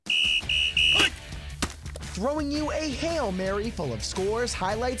throwing you a Hail Mary full of scores,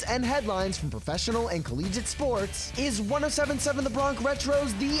 highlights, and headlines from professional and collegiate sports is 107.7 The Bronx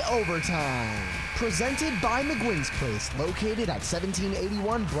Retro's The Overtime. Presented by McGuinn's Place, located at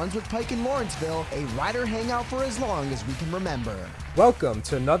 1781 Brunswick Pike in Lawrenceville, a rider hangout for as long as we can remember. Welcome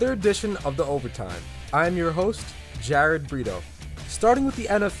to another edition of The Overtime. I am your host, Jared Brito. Starting with the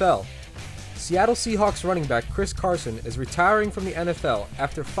NFL, Seattle Seahawks running back Chris Caron is retiring from the NFL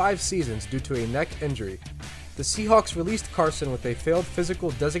after 5 seasons due to a neck injury. The Seahawks released Caron with a failed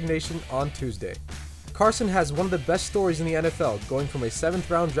physical designation on Tuesday. Caron has one of the best stories in the NFL, going from a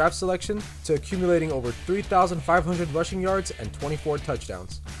 7th-round draft selection to accumulating over 3,500 rushing yards and 24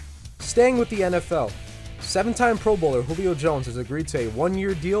 touchdowns. Staying with the NFL, 7-time Pro Bowler Julio Jones has agreed to a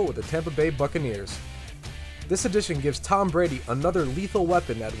 1-year deal with the Tampa Bay Buccaneers. This addition gives Tom Brady another lethal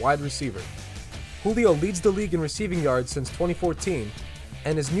weapon at wide receiver. Julio leads the league in receiving yards since 2014,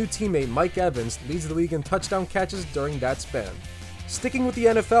 and his new teammate Mike Evans leads the league in touchdown catches during that span. Sticking with the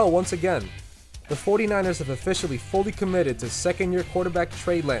NFL once again, the 49ers have officially fully committed to second-year quarterback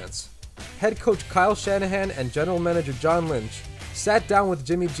Trey Lance. Head coach Kyle Shanahan and general manager John Lynch sat down with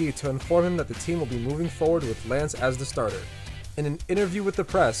Jimmy G to inform him that the team will be moving forward with Lance as the starter. In an interview with the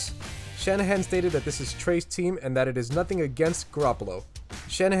press, Shanahan stated that this is Trey's team and that it is nothing against Garoppolo.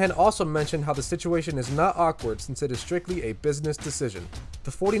 Shanahan also mentioned how the situation is not awkward since it is strictly a business decision.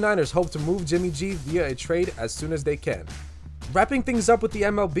 The 49ers hope to move Jimmy G via a trade as soon as they can. Wrapping things up with the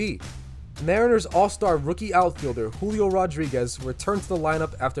MLB, Mariners all-star rookie outfielder Julio Rodriguez returned to the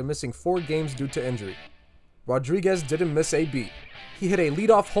lineup after missing 4 games due to injury. Rodriguez didn't miss a beat. He hit a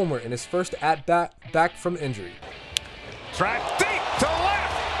leadoff homer in his first at-bat back from injury. Drive deep to left.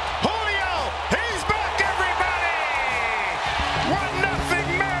 Julio, he's back, everybody!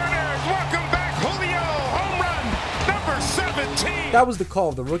 1-0 Mariners. Welcome back, Julio. Home run number 17. That was the call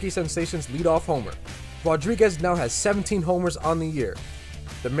of the rookie sensation's leadoff homer. Rodriguez now has 17 homers on the year.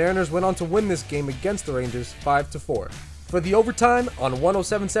 The Mariners went on to win this game against the Rangers 5-4. For the Overtime on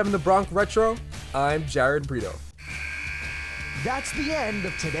 107.7 The Bronx Retro, I'm Jared Brito. That's the end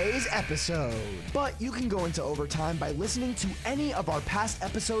of today's episode. But you can go into Overtime by listening to any of our past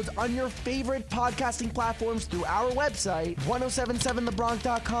episodes on your favorite podcasting platforms through our website,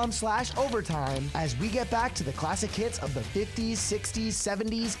 1077thebronx.com/overtime, as we get back to the classic hits of the 50s, 60s,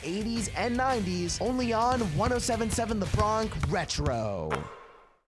 70s, 80s, and 90s, only on 107.7 The Bronx Retro.